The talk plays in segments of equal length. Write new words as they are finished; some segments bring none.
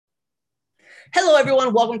Hello,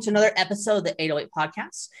 everyone. Welcome to another episode of the 808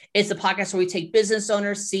 Podcast. It's the podcast where we take business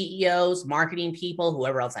owners, CEOs, marketing people,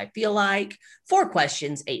 whoever else I feel like, 4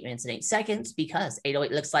 questions, 8 minutes and 8 seconds, because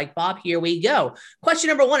 808 looks like Bob. Here we go. Question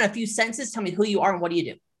number one, a few sentences. Tell me who you are and what do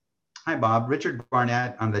you do? Hi, Bob. Richard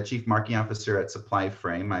Barnett. I'm the Chief Marketing Officer at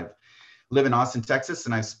SupplyFrame. I live in Austin, Texas,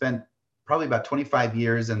 and I've spent probably about 25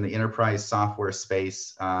 years in the enterprise software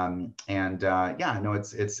space. It's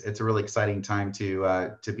a really exciting time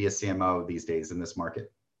to be a CMO these days in this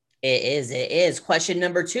market. It is. Question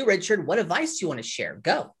number two, Richard, what advice do you want to share?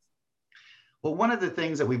 Go. Well, one of the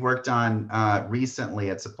things that we've worked on recently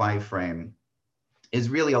at SupplyFrame is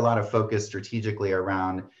really a lot of focus strategically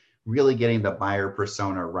around really getting the buyer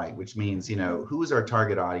persona right, which means, who is our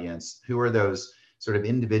target audience? Who are those sort of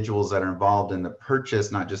individuals that are involved in the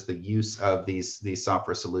purchase, not just the use of these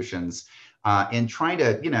software solutions, and trying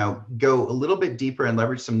to, go a little bit deeper and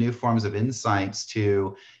leverage some new forms of insights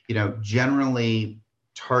to, generally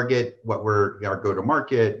target our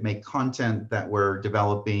go-to-market, make content that we're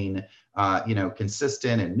developing,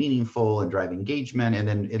 consistent and meaningful and drive engagement, and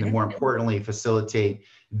then more importantly, facilitate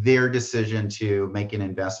their decision to make an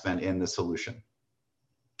investment in the solution.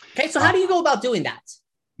 Okay, so how do you go about doing that?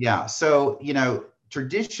 Yeah, so,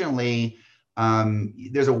 traditionally,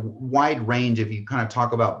 there's a wide range. If you kind of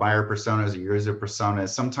talk about buyer personas or user personas,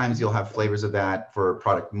 sometimes you'll have flavors of that for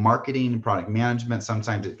product marketing, product management.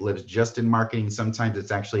 Sometimes it lives just in marketing. Sometimes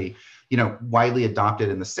it's actually, widely adopted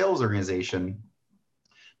in the sales organization.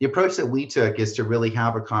 The approach that we took is to really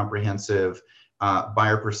have a comprehensive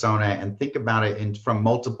buyer persona and think about it from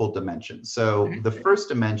multiple dimensions. So the first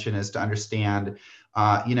dimension is to understand,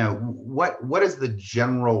 what is the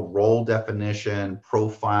general role definition,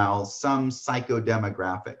 profile, some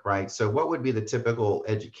psychodemographic, right? So what would be the typical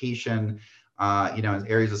education,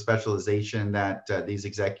 areas of specialization that these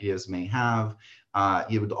executives may have?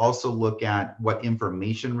 You would also look at what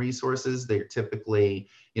information resources they're typically,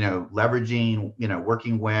 leveraging,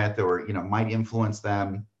 working with, or, might influence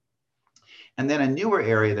them. And then a newer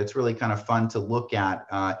area that's really kind of fun to look at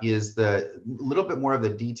is the little bit more of the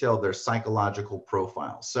detail of their psychological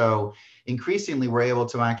profile. So increasingly, we're able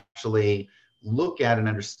to actually look at and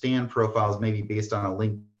understand profiles maybe based on a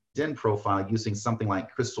LinkedIn profile using something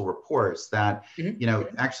like Crystal Reports that,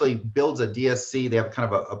 actually builds a DSC. They have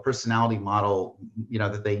kind of a personality model,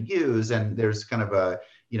 that they use. And there's kind of a,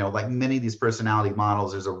 like many of these personality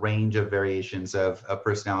models, there's a range of variations of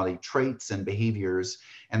personality traits and behaviors.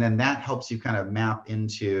 And then that helps you kind of map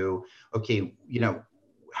into, okay,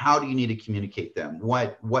 how do you need to communicate them?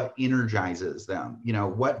 What energizes them?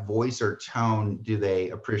 What voice or tone do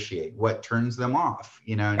they appreciate? What turns them off,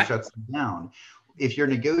 and shuts them down? If you're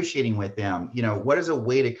negotiating with them, what is a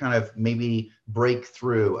way to kind of maybe break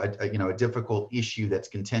through a difficult issue that's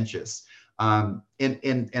contentious? And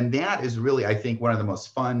that is really, I think, one of the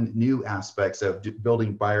most fun new aspects of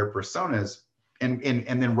building buyer personas and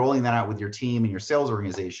then rolling that out with your team and your sales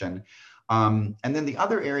organization. And then the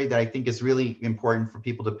other area that I think is really important for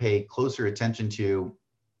people to pay closer attention to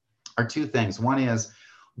are two things. One is,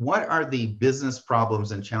 what are the business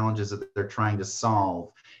problems and challenges that they're trying to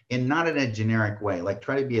solve? And not in a generic way, like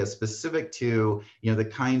try to be as specific to, the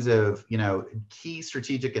kinds of, key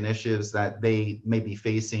strategic initiatives that they may be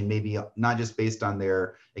facing, maybe not just based on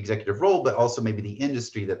their executive role, but also maybe the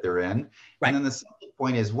industry that they're in. Right. And then the second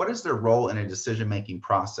point is, what is their role in a decision-making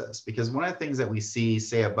process? Because one of the things that we see,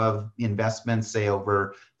 say above investments, say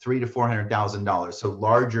over $300,000 to $400,000, so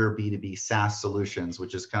larger B2B SaaS solutions,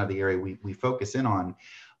 which is kind of the area we focus in on,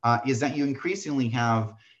 is that you increasingly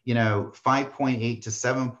have 5.8 to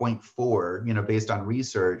 7.4, based on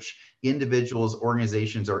research, individuals,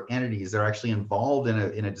 organizations, or entities that are actually involved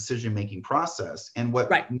in a decision-making process. And what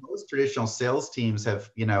most traditional sales teams have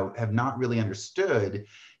not really understood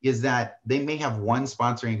is that they may have one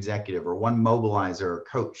sponsoring executive or one mobilizer or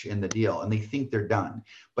coach in the deal, and they think they're done.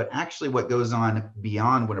 But actually what goes on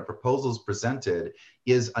beyond when a proposal is presented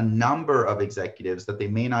is a number of executives that they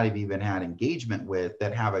may not have even had engagement with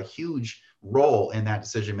that have a huge role in that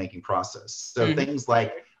decision-making process. So things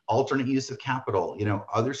like alternate use of capital,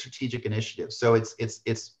 other strategic initiatives. So it's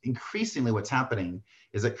increasingly what's happening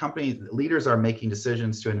is that company leaders are making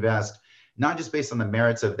decisions to invest not just based on the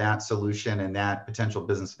merits of that solution and that potential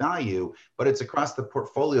business value, but it's across the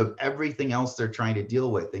portfolio of everything else they're trying to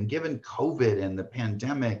deal with. And given COVID and the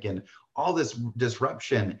pandemic and all this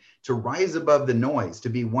disruption, to rise above the noise, to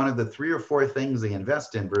be one of the 3 or 4 things they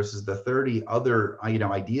invest in versus the 30 other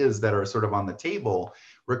ideas that are sort of on the table,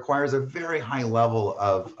 requires a very high level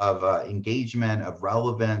of engagement, of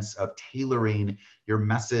relevance, of tailoring your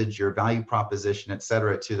message, your value proposition, et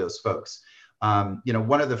cetera, to those folks.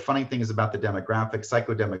 One of the funny things about the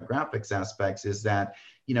psychodemographics aspects is that,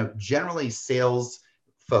 generally sales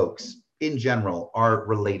folks in general are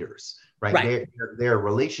relators, right? Right. They're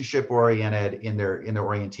relationship oriented in their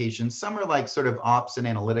orientation. Some are like sort of ops and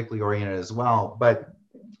analytically oriented as well. But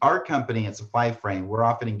our company at Supply Frame, we're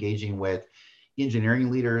often engaging with engineering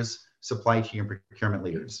leaders, supply chain and procurement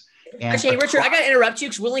leaders. And actually, Richard, I got to interrupt you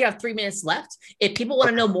because we only have 3 minutes left. If people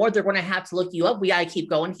want to know more, they're going to have to look you up. We got to keep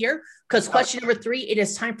going here because question number 3, it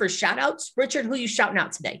is time for shout outs. Richard, who are you shouting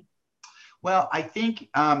out today? Well, I think,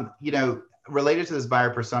 related to this buyer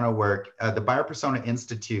persona work, the Buyer Persona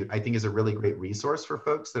Institute, I think, is a really great resource for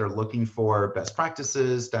folks that are looking for best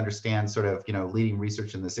practices to understand sort of, leading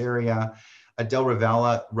research in this area. Adele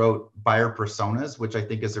Rivella wrote Buyer Personas, which I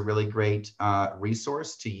think is a really great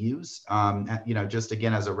resource to use, just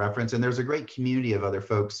again, as a reference. And there's a great community of other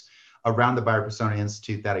folks around the Buyer Persona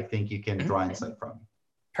Institute that I think you can draw insight from.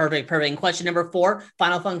 Perfect. And question number 4,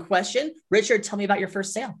 final fun question. Richard, tell me about your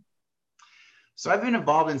first sale. So I've been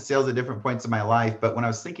involved in sales at different points in my life, but when I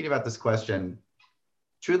was thinking about this question,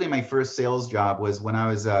 truly my first sales job was when I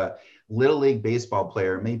was a Little League baseball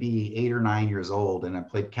player, maybe 8 or 9 years old, and I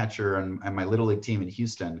played catcher on my Little League team in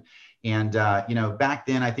Houston. And back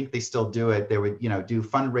then, I think they still do it. They would do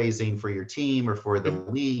fundraising for your team or for the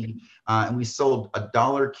league, and we sold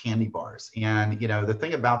 $1 candy bars. And the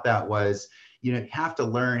thing about that was, you have to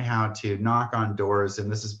learn how to knock on doors.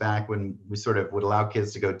 And this is back when we sort of would allow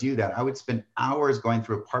kids to go do that. I would spend hours going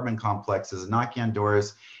through apartment complexes, knocking on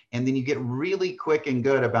doors. And then you get really quick and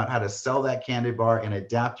good about how to sell that candy bar and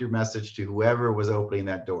adapt your message to whoever was opening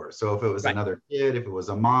that door. So if it was another kid, if it was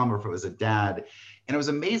a mom, or if it was a dad. And it was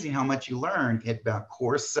amazing how much you learned about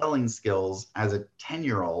core selling skills as a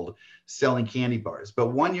 10-year-old selling candy bars. But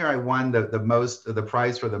one year I won the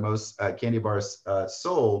prize for the most candy bars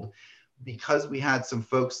sold, because we had some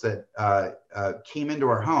folks that came into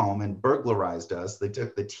our home and burglarized us. They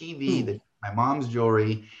took the TV, my mom's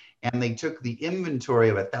jewelry, and they took the inventory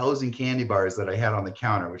of 1,000 candy bars that I had on the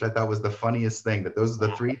counter, which I thought was the funniest thing, that those are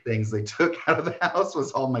the 3 things they took out of the house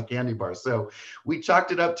was all my candy bars. So we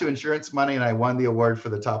chalked it up to insurance money, and I won the award for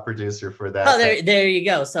the top producer for that. Oh, there you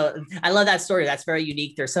go. So I love that story. That's very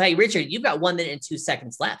unique there. So, hey, Richard, you've got 1 minute and 2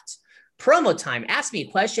 seconds left. Promo time. Ask me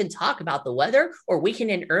a question, talk about the weather, or we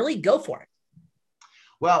can end early. Go for it.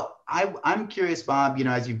 Well, I'm curious, Bob,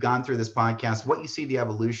 as you've gone through this podcast, what you see the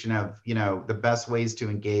evolution of, the best ways to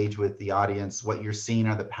engage with the audience, what you're seeing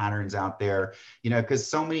are the patterns out there, because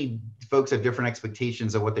so many folks have different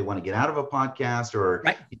expectations of what they want to get out of a podcast or,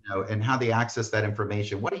 and how they access that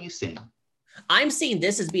information. What are you seeing? I'm seeing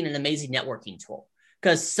this as being an amazing networking tool.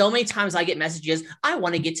 Because so many times I get messages, I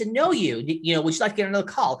want to get to know you. Would you like to get another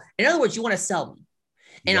call? In other words, you want to sell me.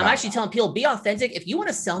 And I'm actually telling people, be authentic. If you want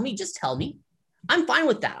to sell me, just tell me. I'm fine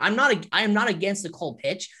with that. I am not against the cold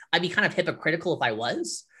pitch. I'd be kind of hypocritical if I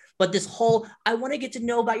was. But this whole, I want to get to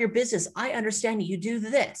know about your business. I understand you do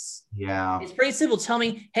this. Yeah. It's pretty simple. Tell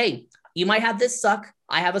me, hey, you might have this suck.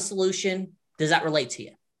 I have a solution. Does that relate to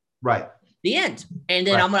you? Right. The end. And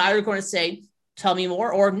then I'm either going to say, tell me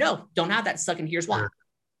more, or no, don't have that suck, and here's why.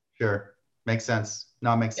 Sure. Makes sense.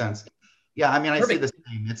 No, it makes sense. Yeah, I mean, I see the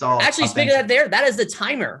same. It's all actually speaking of that, that is the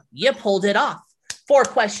timer. You pulled it off. 4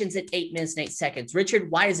 questions at 8 minutes and 8 seconds. Richard,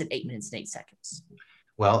 why is it 8 minutes and 8 seconds?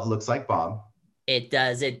 Well, it looks like Bob. It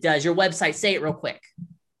does. Your website, say it real quick.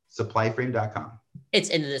 Supplyframe.com. It's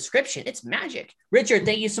in the description. It's magic. Richard,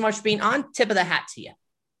 thank you so much for being on. Tip of the hat to you.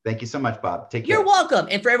 Thank you so much, Bob. Take care. You're welcome.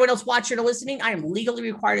 And for everyone else watching or listening, I am legally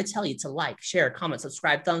required to tell you to like, share, comment,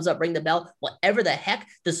 subscribe, thumbs up, ring the bell, whatever the heck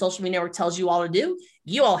the social media network tells you all to do.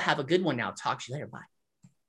 You all have a good one now. Talk to you later. Bye.